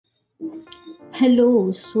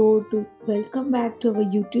Hello, welcome back to our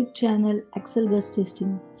YouTube channel Axelbuzz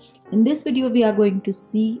Testing. In this video, we are going to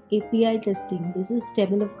see API testing. This is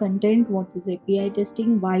table of content. What is API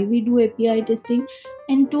testing? Why we do API testing?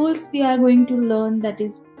 And tools we are going to learn, that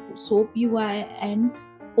is SOAP UI and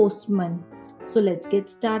Postman. So let's get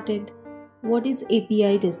started. What is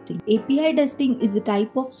API testing? API testing is a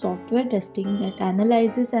type of software testing that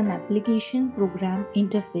analyzes an application program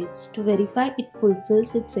interface to verify it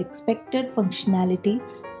fulfills its expected functionality,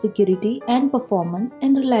 security, and performance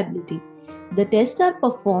and reliability. The tests are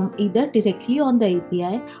performed either directly on the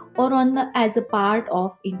API or as a part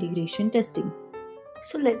of integration testing.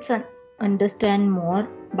 So let's understand more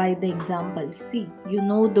by the example. See,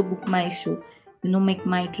 the Book My Show, Make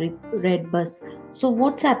My Trip, Red Bus. So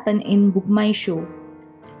what's happened in Book My Show?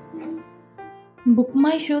 Book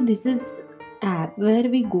My Show, this is app where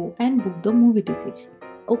we go and book the movie tickets.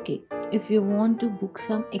 Okay, if you want to book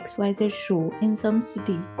some XYZ show in some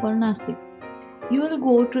city called Nasik, you will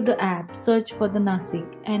go to the app, search for the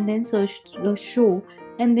Nasik, and then search the show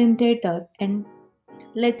and then theater, and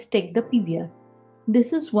let's take the PVR.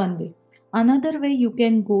 This is one way. Another way, you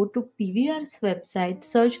can go to PVR's website,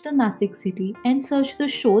 search the Nasik city, and search the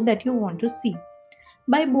show that you want to see.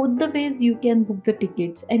 By both the ways, you can book the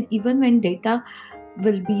tickets, and even when data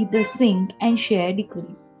will be the sync and shared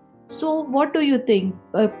equally. So, what do you think?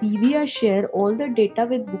 PVR share all the data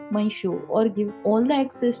with Book My Show or give all the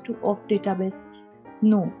access to of database?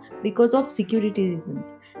 No, because of security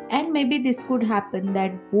reasons. And maybe this could happen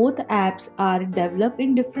that both apps are developed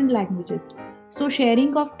in different languages. So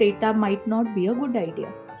sharing of data might not be a good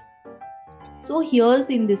idea. So here's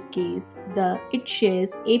in this case, it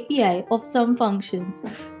shares API of some functions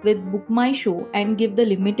with Book My Show and give the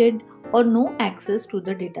limited or no access to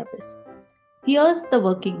the database. Here's the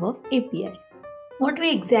working of API. What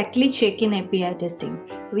we exactly check in API testing?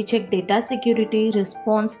 We check data security,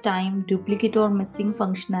 response time, duplicate or missing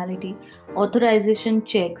functionality, authorization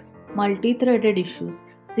checks, multi-threaded issues,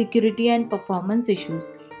 security and performance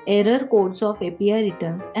issues, error codes of API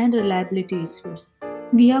returns, and reliability issues.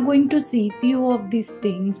 We are going to see few of these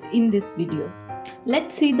things in this video.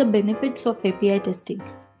 Let's see the benefits of API testing.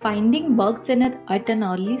 Finding bugs at an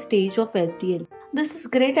early stage of SDL. This is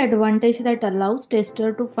great advantage that allows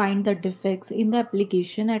tester to find the defects in the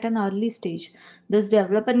application at an early stage. This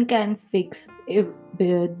development can fix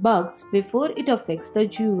bugs before it affects the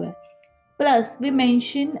GUI. Plus,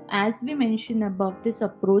 as we mentioned above, this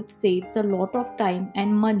approach saves a lot of time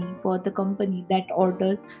and money for the company that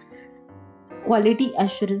order quality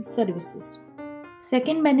assurance services.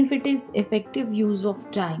 Second benefit is effective use of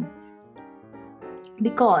time.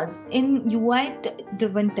 Because in UI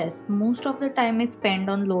driven tests, most of the time is spent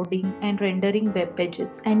on loading and rendering web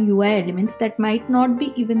pages and UI elements that might not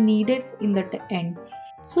be even needed in the end.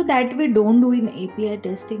 So that we don't do in API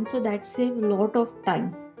testing, so that saves a lot of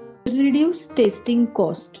time. Reduce testing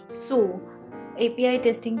cost. So API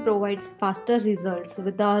testing provides faster results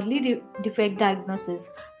with the early defect diagnosis,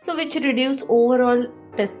 so which reduce overall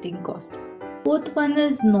testing cost. Fourth one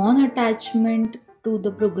is non-attachment to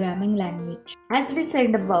the programming language. As we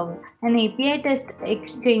said above, an API test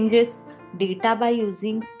exchanges data by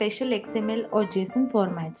using special XML or JSON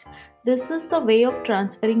formats. This is the way of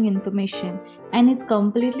transferring information and is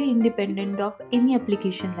completely independent of any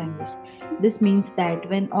application language. This means that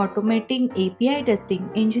when automating API testing,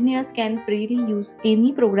 engineers can freely use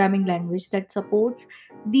any programming language that supports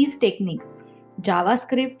these techniques: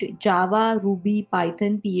 JavaScript, Java, Ruby,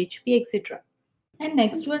 Python, PHP, etc. And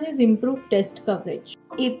next one is improved test coverage.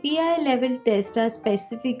 API level tests are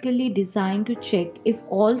specifically designed to check if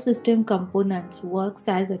all system components works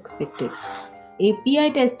as expected.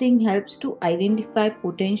 API testing helps to identify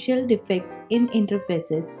potential defects in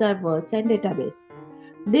interfaces, servers, and database.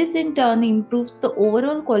 This in turn improves the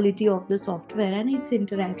overall quality of the software and its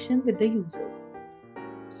interaction with the users.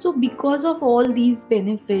 So because of all these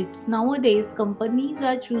benefits, nowadays companies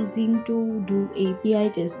are choosing to do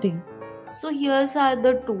API testing. So here's are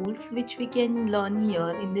the tools which we can learn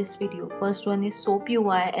here in this video. First one is SOAP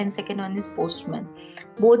UI and second one is Postman.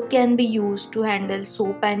 Both can be used to handle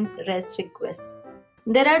SOAP and REST requests.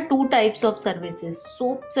 There are two types of services: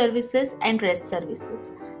 SOAP services and REST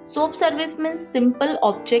services. SOAP service means Simple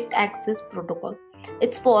Object Access Protocol.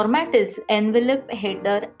 Its format is envelope,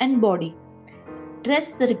 header, and body.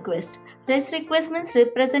 REST request. REST request means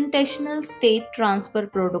Representational State Transfer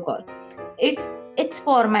Protocol. Its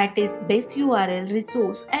format is base URL,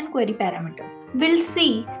 resource, and query parameters. We'll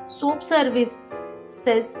see SOAP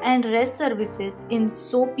services and REST services in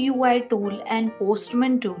SOAP UI tool and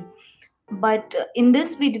Postman tool. But in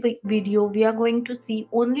this video we are going to see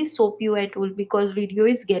only soap UI tool because video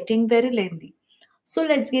is getting very lengthy. So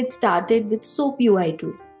let's get started with soap UI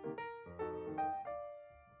tool.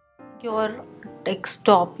 Your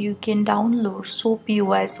desktop, you can download soap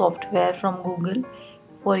UI software from Google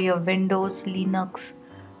for your Windows, Linux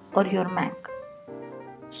or your Mac.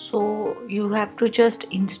 So you have to just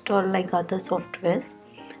install like other softwares,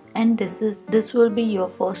 and this will be your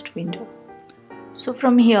first window. So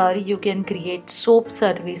from here you can create soap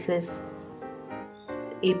services,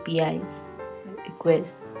 APIs,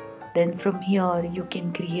 requests. Then from here you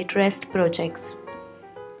can create REST projects.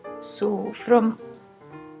 So from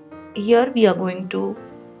here we are going to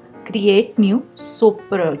create new soap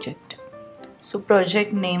project. So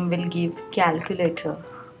project name will give calculator.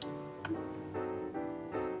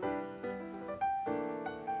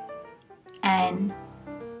 And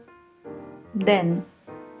then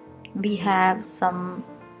we have some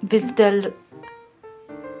WSDL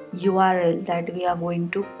URL that we are going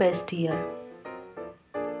to paste here.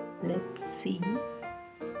 Let's see.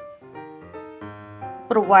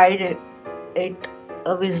 Provide it a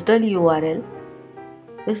WSDL URL.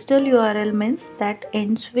 WSDL URL means that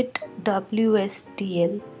ends with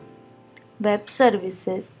WSDL, Web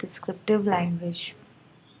Services Descriptive Language.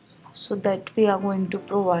 So that we are going to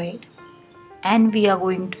provide, and we are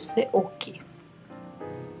going to say OK.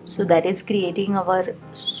 So that is creating our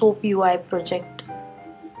soap UI project.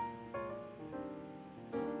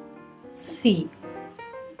 See,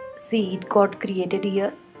 it got created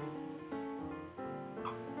here.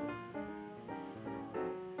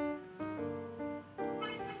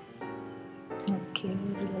 Okay,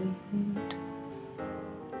 relevant.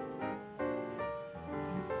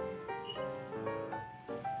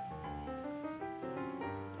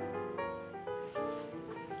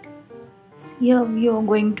 Here we are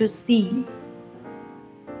going to see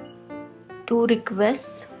two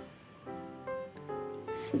requests.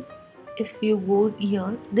 So if you go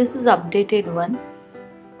here, this is updated one.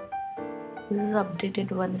 This is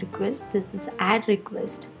updated one request. This is add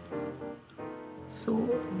request. So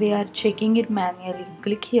we are checking it manually.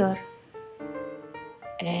 Click here,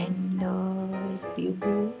 and if you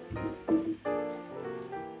go,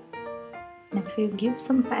 if you give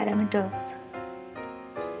some parameters,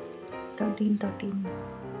 13,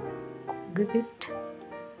 give it,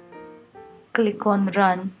 click on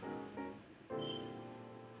run.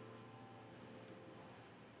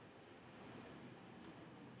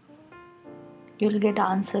 You'll get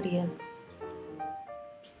answer here.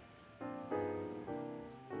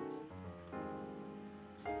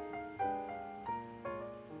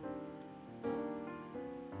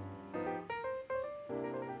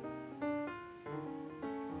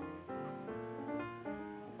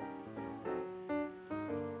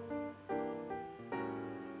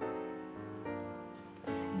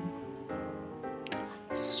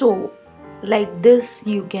 So like this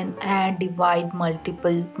you can add, divide,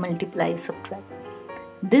 multiply, subtract.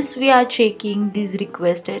 This we are checking these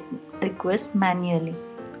requests manually.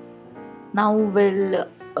 Now we'll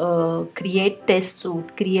create test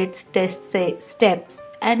suite, create test steps,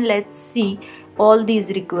 and let's see all these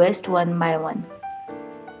requests one by one.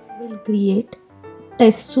 We'll create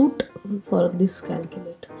test suite for this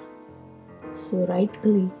calculator. So right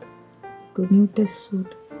click to new test suite.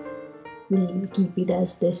 We'll keep it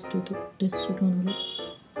as test suite only.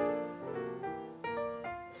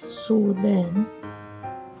 So then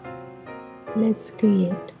let's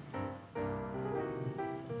create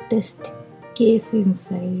test case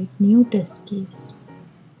inside it, new test case.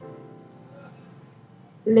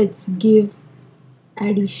 Let's give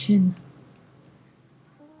addition.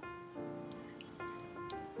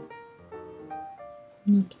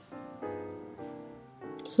 Okay.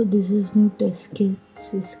 So this is new test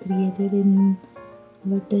case is created in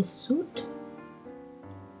our test suite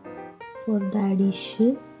for the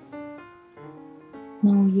addition.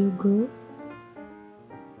 Now you go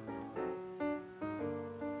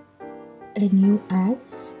and you add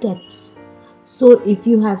steps. So if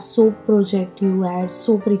you have soap project, you add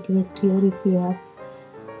soap request here. If you have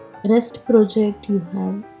REST project, you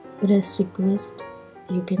have REST request,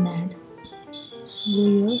 you can add. So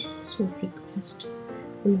here soap request,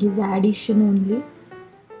 we'll give addition only.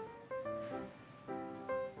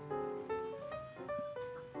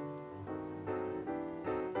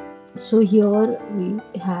 So here we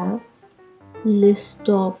have list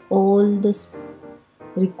of all this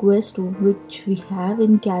request which we have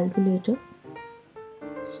in calculator.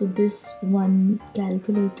 So this one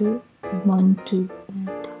calculator want to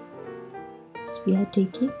add, so we are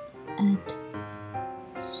taking add.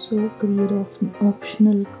 So create of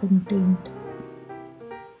optional content.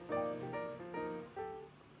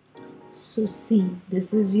 So see,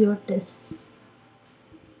 this is your test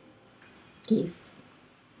case.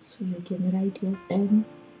 So you can write your 10.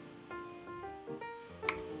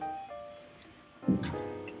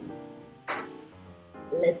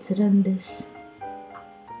 Let's run this.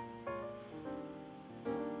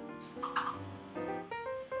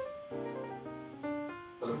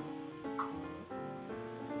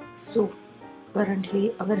 So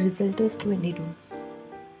currently our result is 22.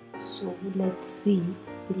 So let's see,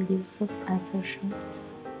 we'll give some assertions.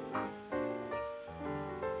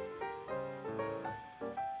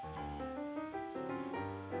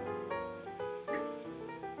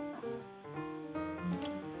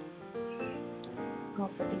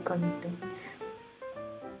 Property contains.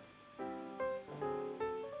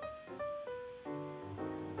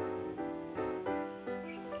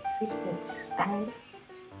 See, let's add.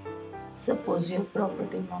 Suppose your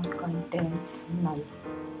property one contains null.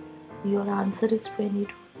 Your answer is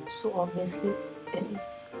 22, so obviously it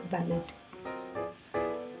is valid.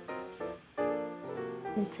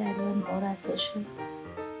 Let's add one more assertion.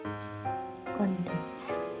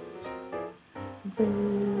 Contains.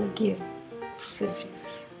 We'll give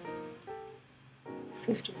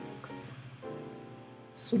 56.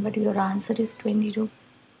 So, but your answer is 22.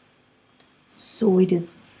 So it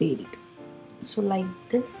is failed. So like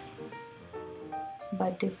this.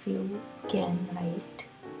 But if you can write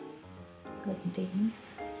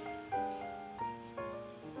contains,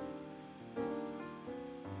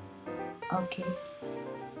 okay,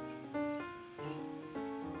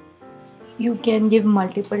 you can give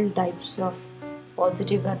multiple types of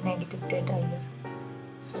positive or negative data here.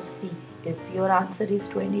 So see, if your answer is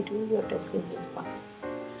 22, your test case is pass.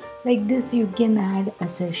 Like this, you can add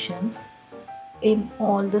assertions. In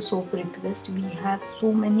all the SOAP requests, we have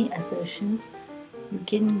so many assertions. You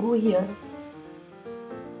can go here,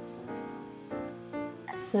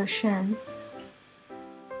 assertions,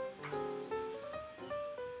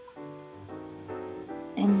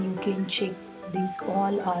 and you can check these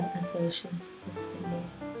all are assertions. SLA,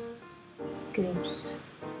 scripts.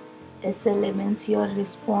 SLA means your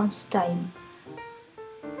response time.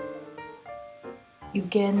 You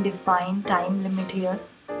can define time limit here,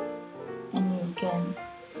 and you can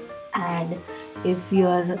add if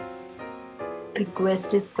your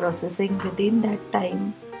request is processing within that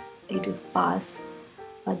time, it is pass,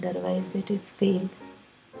 otherwise it is fail.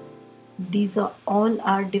 These are all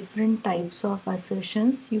are different types of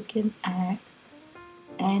assertions you can add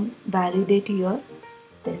and validate your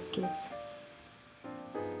test case.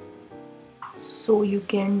 So you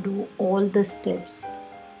can do all the steps,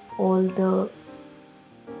 you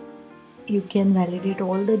can validate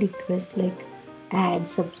all the requests like add,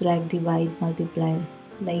 subtract, divide, multiply,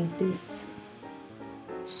 like this.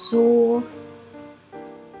 So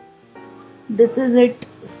this is it,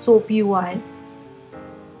 SOAP UI,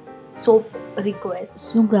 SOAP request.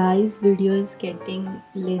 So guys, video is getting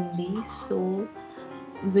lengthy, so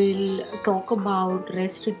we'll talk about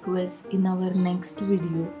REST requests in our next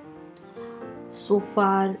video. So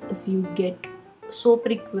far, if you get SOAP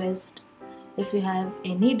request, if you have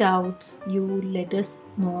any doubts, you let us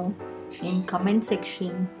know in comment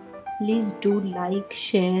section. Please do like,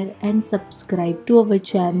 share and subscribe to our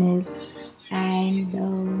channel,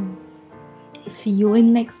 and see you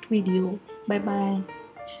in next video. Bye bye.